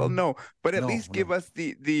situations? Yeah. Well, no, but at least give us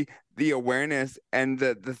the awareness and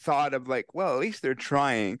the thought of like, well, at least they're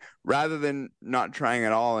trying, rather than not trying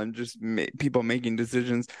at all and just people making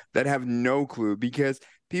decisions that have no clue, because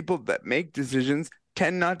people that make decisions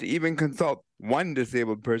tend not to even consult one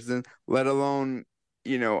disabled person, let alone,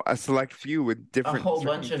 you know, a select few with different, a whole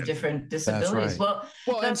bunch of different disabilities. Right.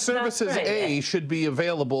 Well, and services right. should be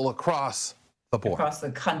available across the board, across the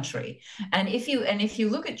country. And if you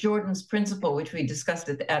look at Jordan's principle, which we discussed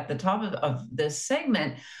at the top of this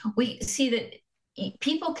segment, we see that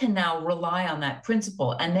people can now rely on that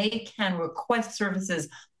principle, and they can request services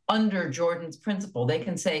under Jordan's principle. They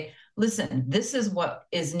can say, listen, this is what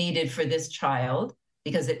is needed for this child,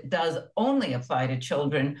 because it does only apply to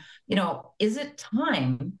children. You know, is it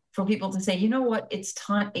time for people to say, you know what, it's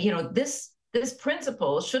time, you know, this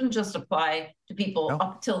principle shouldn't just apply to people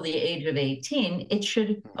up till the age of 18. It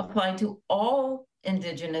should apply to all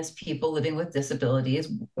Indigenous people living with disabilities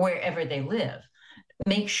wherever they live.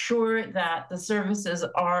 Make sure that the services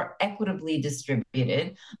are equitably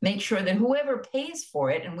distributed. Make sure that whoever pays for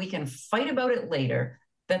it, and we can fight about it later,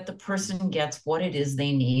 that the person gets what it is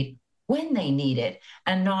they need when they need it,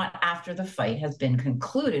 and not after the fight has been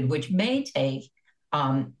concluded, which may take,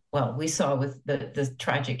 well, we saw with the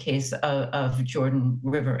tragic case of Jordan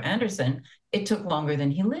River Anderson, it took longer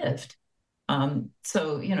than he lived.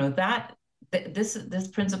 So, you know, this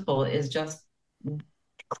principle is just,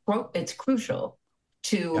 it's crucial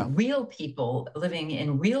to real people living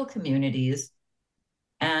in real communities.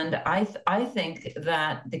 And I think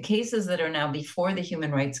that the cases that are now before the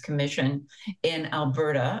Human Rights Commission in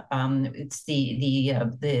Alberta, it's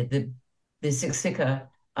the Siksika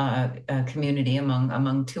community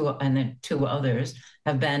among two others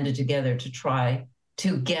have banded together to try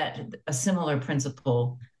to get a similar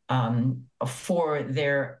principle for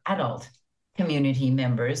their adult community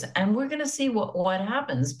members, and we're going to see what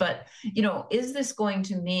happens. But, you know, is this going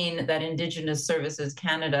to mean that Indigenous Services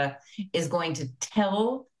Canada is going to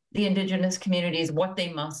tell the Indigenous communities what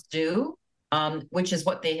they must do, which is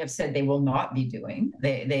what they have said they will not be doing?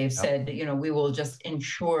 They've said, you know, we will just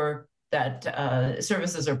ensure that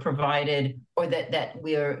services are provided, or that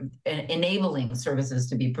we are enabling services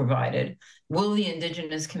to be provided. Will the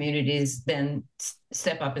Indigenous communities then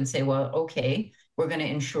step up and say, well, okay, we're going to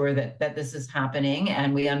ensure that this is happening,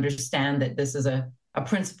 and we understand that this is a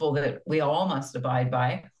principle that we all must abide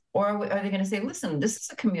by? Or are they going to say, listen, this is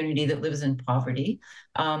a community that lives in poverty.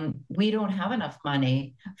 We don't have enough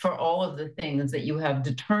money for all of the things that you have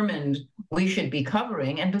determined we should be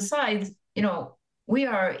covering. And besides, you know, we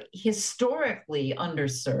are historically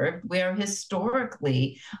underserved. We are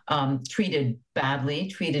historically treated badly,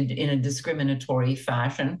 treated in a discriminatory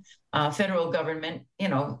fashion. Federal government, you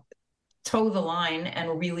know, toe the line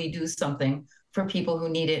and really do something for people who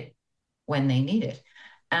need it when they need it.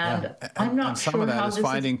 And I'm not sure how some of that is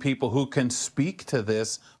finding people who can speak to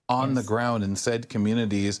this on the ground in said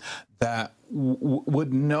communities that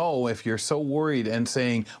would know if you're so worried and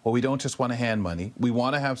saying, well, we don't just want to hand money, we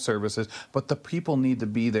want to have services, but the people need to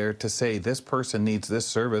be there to say this person needs this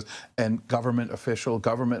service, and government official,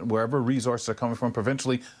 government, wherever resources are coming from,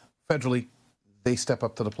 provincially, federally, they step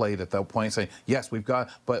up to the plate at that point saying, yes, we've got,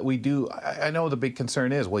 but we do. I know the big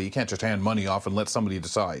concern is, well, you can't just hand money off and let somebody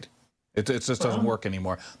decide. It just doesn't work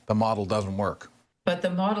anymore. The model doesn't work. But the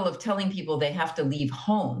model of telling people they have to leave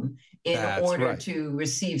home in order to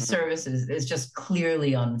receive services is just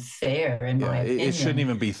clearly unfair, in my opinion. It shouldn't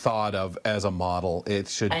even be thought of as a model. It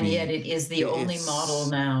should and yet it is the only model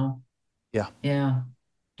now. Yeah. Yeah.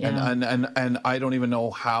 Yeah. And I don't even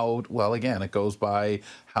know how, well, again, it goes by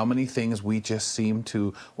how many things we just seem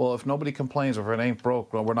to, well, if nobody complains, or if it ain't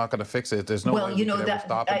broke, well, we're not going to fix it. There's no way we can ever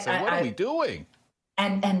stop and say, what are we doing?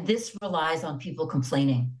 And this relies on people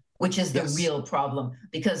complaining. which is the Yes. real problem,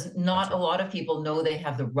 because not a lot of people know they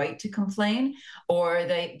have the right to complain, or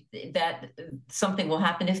that something will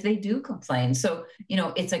happen if they do complain. So,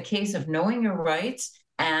 it's a case of knowing your rights.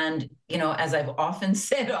 And, as I've often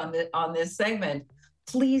said on this segment,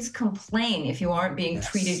 please complain if you aren't being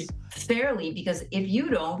treated fairly, because if you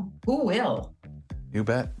don't, who will? You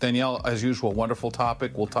bet. Danielle, as usual, wonderful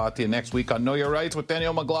topic. We'll talk to you next week on Know Your Rights with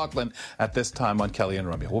Danielle McLaughlin at this time on Kelly and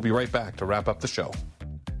Ramya. We'll be right back to wrap up the show.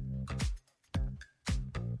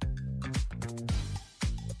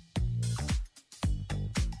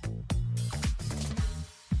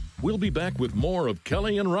 We'll be back with more of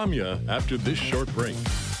Kelly and Ramya after this short break.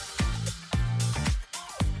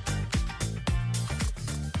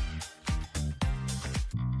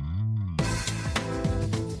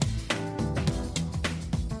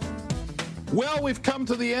 Well, we've come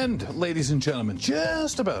to the end, ladies and gentlemen.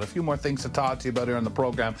 Just about a few more things to talk to you about here on the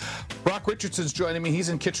program. Brock Richardson's joining me. He's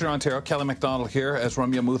in Kitchener, Ontario. Kelly McDonald here as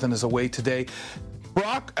Ramya Muthan is away today.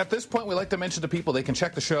 Brock, at this point, we like to mention to people they can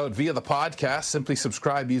check the show out via the podcast. Simply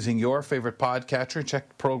subscribe using your favorite podcatcher. Check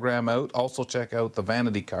the program out. Also check out the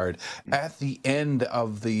Vanity Card at the end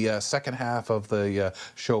of the second half of the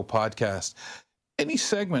show podcast. Any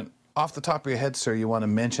segment off the top of your head, sir, you want to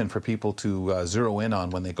mention for people to zero in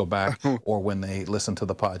on when they go back or when they listen to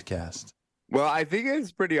the podcast? Well, I think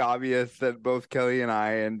it's pretty obvious that both Kelly and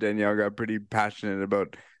I and Danielle got pretty passionate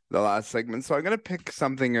about the last segment, so I'm going to pick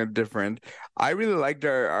something different. I really liked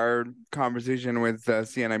our conversation with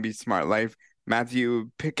CNIB Smart Life, Matthew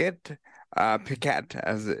Pickett,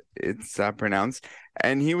 as it's pronounced,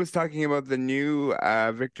 and he was talking about the new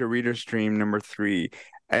Victor Reader Stream number 3.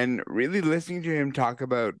 And really listening to him talk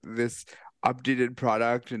about this updated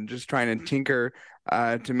product and just trying to tinker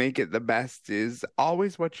to make it the best is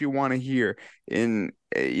always what you want to hear in,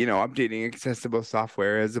 updating accessible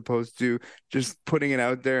software, as opposed to just putting it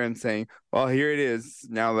out there and saying, well, here it is.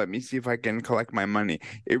 Now let me see if I can collect my money.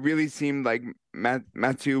 It really seemed like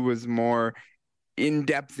Matthew was more in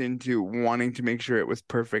depth into wanting to make sure it was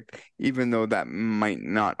perfect, even though that might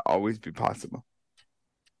not always be possible.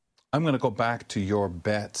 I'm going to go back to your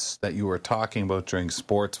bets that you were talking about during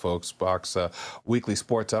sports, folks, Brock's weekly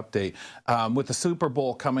sports update. With the Super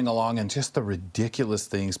Bowl coming along and just the ridiculous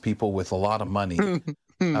things people with a lot of money,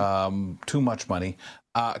 too much money,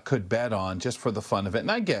 could bet on just for the fun of it.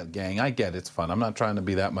 And I get it's fun. I'm not trying to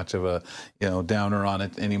be that much of a downer on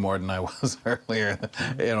it any more than I was earlier,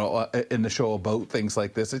 in the show about things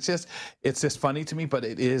like this. It's just funny to me, but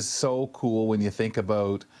it is so cool when you think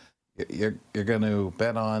about you're going to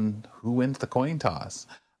bet on who wins the coin toss.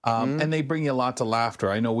 And they bring you lots of laughter.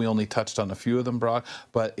 I know we only touched on a few of them, Brock,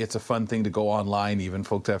 but it's a fun thing to go online, even,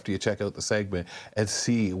 folks, after you check out the segment and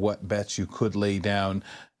see what bets you could lay down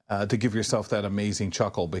to give yourself that amazing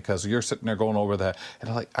chuckle, because you're sitting there going over that and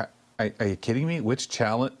I'm like, are you kidding me? Which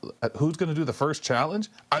challenge? Who's going to do the first challenge?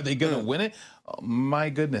 Are they going to win it? Oh, my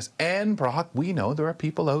goodness. And Brock, we know there are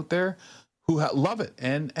people out there who love it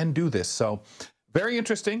and do this. So very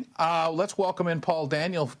interesting. Let's welcome in Paul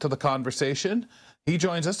Daniel to the conversation. He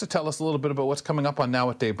joins us to tell us a little bit about what's coming up on Now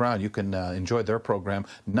with Dave Brown. You can enjoy their program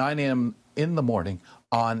 9 a.m. in the morning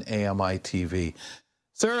on AMI TV.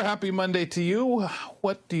 Sir, happy Monday to you.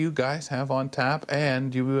 What do you guys have on tap?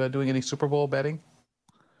 And you doing any Super Bowl betting?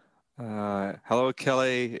 Hello,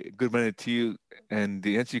 Kelly. Good Monday to you. And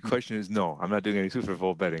the answer to your question is no. I'm not doing any Super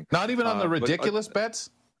Bowl betting. Not even on the ridiculous bets?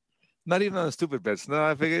 Not even on the stupid bets. No,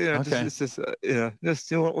 I figure, okay.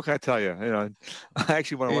 What can I tell you? I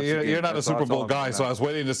actually want to watch the game. You're not a Super Bowl guy, so I was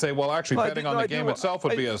waiting to say, well, actually, betting on the game itself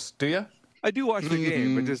would be a... Do you? I do watch the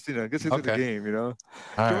game, but just, get into the game,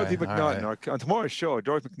 Dorothy McNaughton, on tomorrow's show,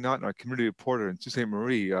 Dorothy McNaughton, our community reporter in Sault Ste.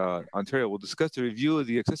 Marie, Ontario, will discuss the review of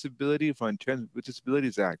the Accessibility for Ontarians with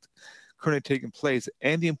Disabilities Act currently taking place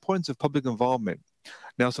and the importance of public involvement.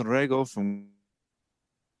 Nelson Rego from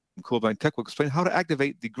Coolblind Tech will explain how to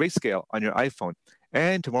activate the grayscale on your iPhone.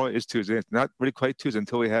 And tomorrow is Tuesday. It's not really quite Tuesday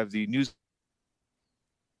until we have the news.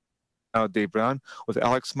 Now Dave Brown with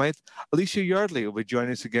Alex Smythe. Alicia Yardley will be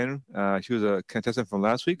joining us again. She was a contestant from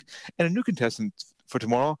last week. And a new contestant for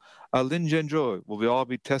tomorrow, Lynn Gendreau, will all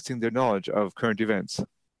be testing their knowledge of current events.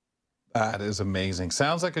 That is amazing.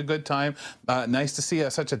 Sounds like a good time. Nice to see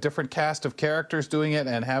such a different cast of characters doing it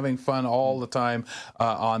and having fun all the time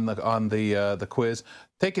on the quiz.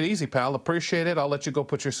 Take it easy, pal. Appreciate it. I'll let you go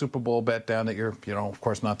put your Super Bowl bet down that you're, of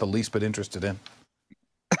course, not the least bit interested in.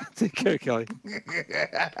 Take care, Kelly.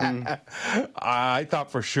 I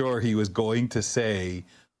thought for sure he was going to say,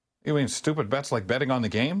 you mean stupid bets like betting on the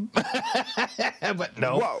game? But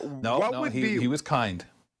no, he was kind.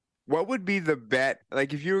 what would be the bet?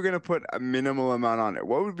 Like, if you were gonna put a minimal amount on it,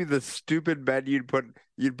 what would be the stupid bet you'd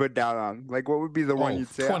put down on? Like, what would be the one you'd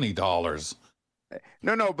say? $20.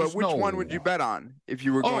 No, but which one would you bet on if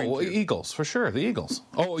you were going to? Eagles, for sure, the Eagles.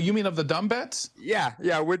 Oh, you mean of the dumb bets? Yeah,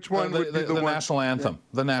 which one would be the one? National anthem.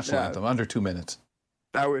 Yeah. The national anthem, under 2 minutes.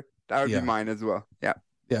 That would be mine as well, yeah.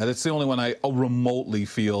 Yeah, that's the only one I remotely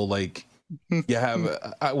feel like you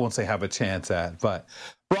have, I won't say have a chance at, but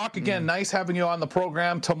Brock, again, nice having you on the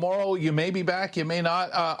program. Tomorrow, you may be back, you may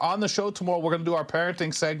not. On the show tomorrow, we're going to do our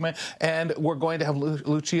parenting segment, and we're going to have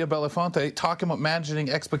Lucia Belafonte talking about managing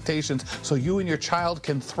expectations so you and your child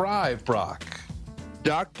can thrive, Brock.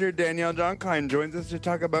 Dr. Danielle Jonkheim joins us to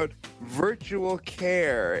talk about virtual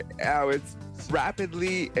care, how it's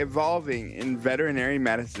rapidly evolving in veterinary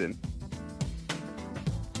medicine.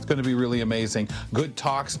 It's going to be really amazing. Good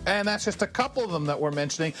talks, and that's just a couple of them that we're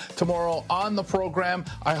mentioning tomorrow on the program.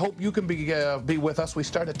 I hope you can be with us. We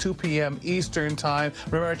start at 2 p.m. Eastern Time.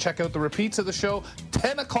 Remember, check out the repeats of the show,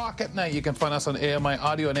 10 o'clock at night. You can find us on AMI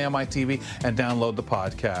Audio and AMI TV and download the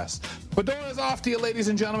podcast. Fedora's off to you, ladies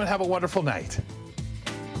and gentlemen. Have a wonderful night.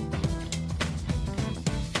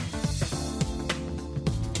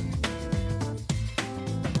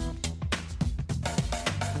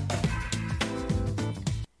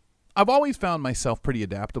 I've always found myself pretty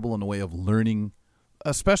adaptable in the way of learning,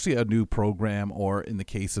 especially a new program, or in the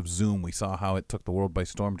case of Zoom, we saw how it took the world by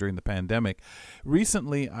storm during the pandemic.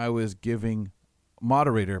 Recently, I was giving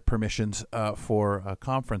moderator permissions for a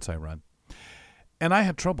conference I run, and I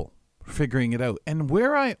had trouble figuring it out. And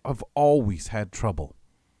where I have always had trouble,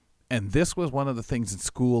 and this was one of the things in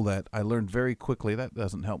school that I learned very quickly, that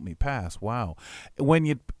doesn't help me pass, wow. When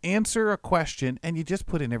you answer a question and you just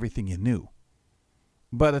put in everything you knew,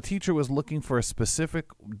 but a teacher was looking for a specific,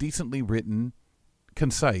 decently written,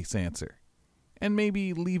 concise answer, and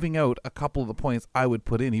maybe leaving out a couple of the points I would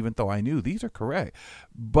put in, even though I knew these are correct.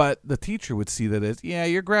 But the teacher would see that as,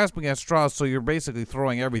 you're grasping at straws, so you're basically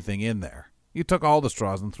throwing everything in there. You took all the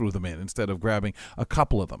straws and threw them in instead of grabbing a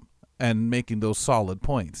couple of them and making those solid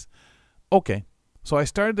points. Okay, so I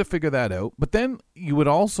started to figure that out, but then you would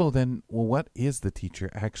also what is the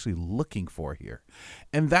teacher actually looking for here?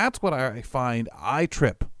 And that's what I find I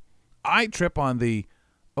trip. I trip on the,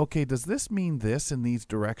 okay, does this mean this in these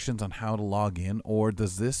directions on how to log in, or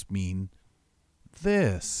does this mean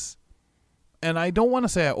this? And I don't want to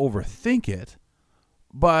say I overthink it,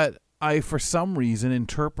 but I, for some reason,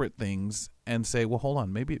 interpret things and say, well, hold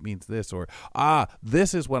on, maybe it means this, or,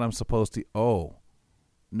 this is what I'm supposed to,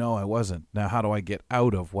 no, I wasn't. Now, how do I get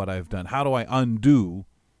out of what I've done? How do I undo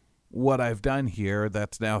what I've done here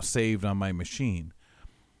that's now saved on my machine?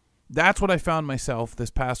 That's what I found myself this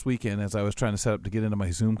past weekend as I was trying to set up to get into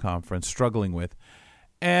my Zoom conference, struggling with.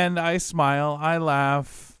 And I smile, I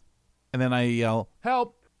laugh, and then I yell,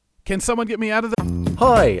 help! Can someone get me out of the...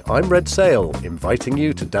 Hi, I'm Red Sail, inviting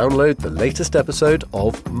you to download the latest episode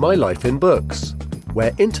of My Life in Books,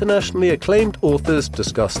 where internationally acclaimed authors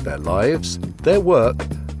discuss their lives, their work,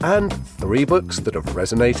 and 3 books that have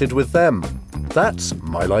resonated with them. That's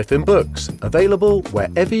My Life in Books, available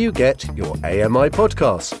wherever you get your AMI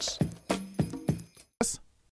podcasts.